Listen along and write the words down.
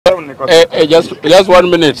Just 1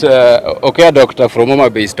 minute. Okay, Doctor from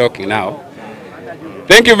Mutembei is talking now.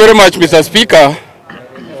 Thank you very much, Mr. Speaker,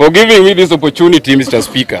 for giving me this opportunity, Mr.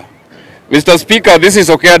 Speaker. Mr. Speaker, this is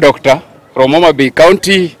Okay, Doctor from Mutembei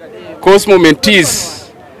County, Cosmo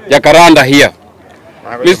Mentees, Jacaranda here.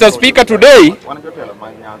 Mr. Speaker, today,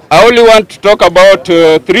 I only want to talk about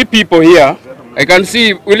 3 people here. I can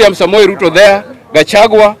see William Samoei Ruto there,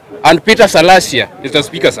 Gachagua, and Peter Salasia, Mr.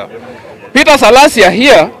 Speaker, sir. Peter Salasia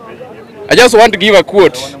here, I just want to give a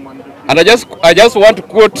quote. And I just want to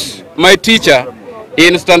quote my teacher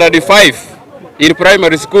in standard 5 in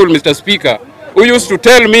primary school, Mr. Speaker, who used to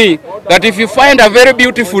tell me that if you find a very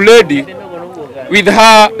beautiful lady with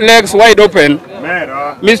her legs wide open,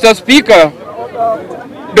 Mr. Speaker,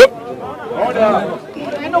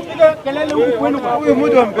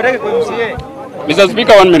 Mr.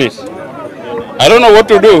 Speaker, 1 minute. I don't know what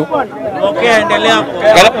to do. Can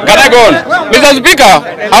I go on? Mr. Speaker,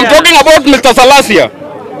 I'm talking about Mr. Salasia.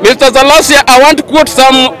 Mr. Salasia, I want to quote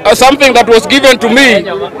something that was given to me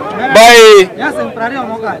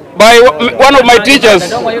by one of my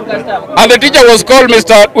teachers. And the teacher was called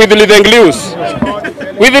Mr. Withlidenglius.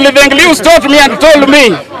 Withlidenglius taught me and told me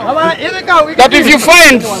that if you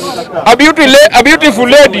find a beautiful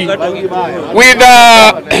lady with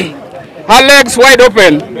her legs wide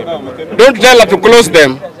open, don't tell her to close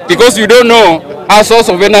them, because you don't know her source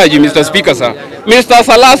of energy, Mr. Speaker, sir. Mr.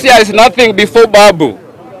 Salasia is nothing before Babu.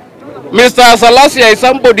 Mr. Salasia is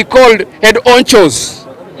somebody called Head Onchos.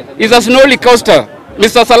 He's a snowy coaster.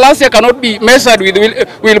 Mr. Salasia cannot be measured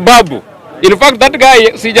with Babu. In fact, that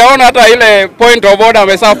guy, sijaona hata ile point of order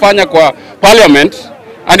amesafanya kwa parliament,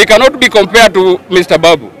 and he cannot be compared to Mr.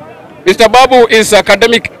 Babu. Mr. Babu is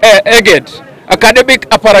academic aged, academic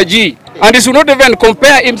apparagi, and he should not even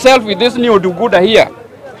compare himself with this new Duguda here.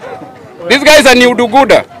 This guy is a new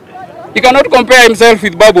Duguda. He cannot compare himself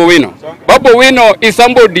with Babu Wino. Babu Wino is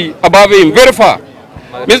somebody above him, very far.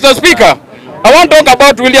 Mr. Speaker, I want to talk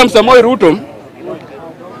about William Samoei Ruto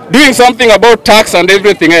doing something about tax and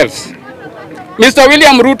everything else. Mr.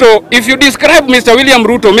 William Ruto, if you describe Mr. William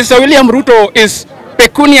Ruto is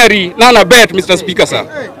pecuniary nanabet, Mr. Speaker, sir.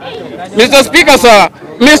 Mr. Speaker, sir,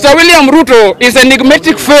 Mr. William Ruto is an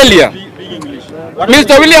enigmatic failure.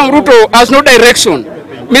 Mr. William Ruto has no direction.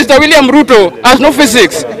 Mr. William Ruto has no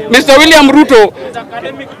physics. Mr. William Ruto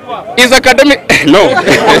is academic. No.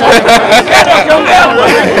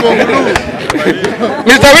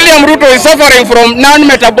 Mr. William Ruto is suffering from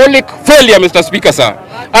non-metabolic failure, Mr. Speaker, sir.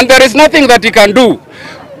 And there is nothing that he can do.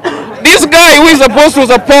 This guy who is supposed to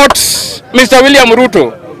support Mr. William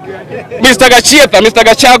Ruto, Mr. Gachieta, Mr.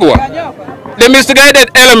 Gachagua, the misguided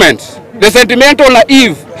element, the sentimental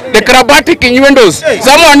naive, the acrobatic innuendos,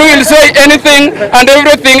 someone who will say anything and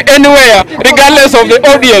everything anywhere, regardless of the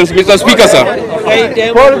audience, Mr. Speaker, sir.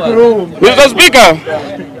 Mr. Speaker,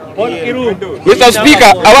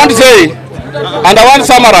 I want to say, and I want to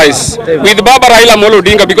summarize with Raila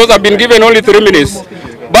Odinga, because I've been given only 3 minutes.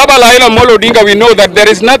 Raila Odinga, we know that there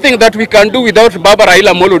is nothing that we can do without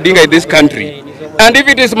Raila Odinga in this country. And if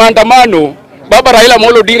it is Mandamano, Raila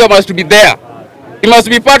Odinga must be there. He must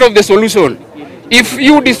be part of the solution. If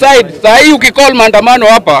you decide, saa hii ukicall maandamano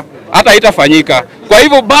hapa, hata itafanyika. Kwa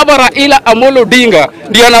hivyo Raila Odinga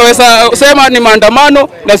ndiye anaweza sema ni maandamano,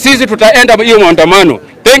 na sisi tutaenda hiyo maandamano.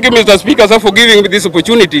 Thank you, Mr. Speaker, sir, for giving me this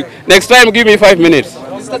opportunity. Next time, give me 5 minutes.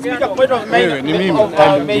 Mr. Speaker, point of may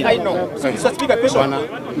I know? Mr. Speaker,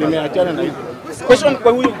 question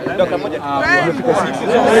kwa huyu Dr. Moja.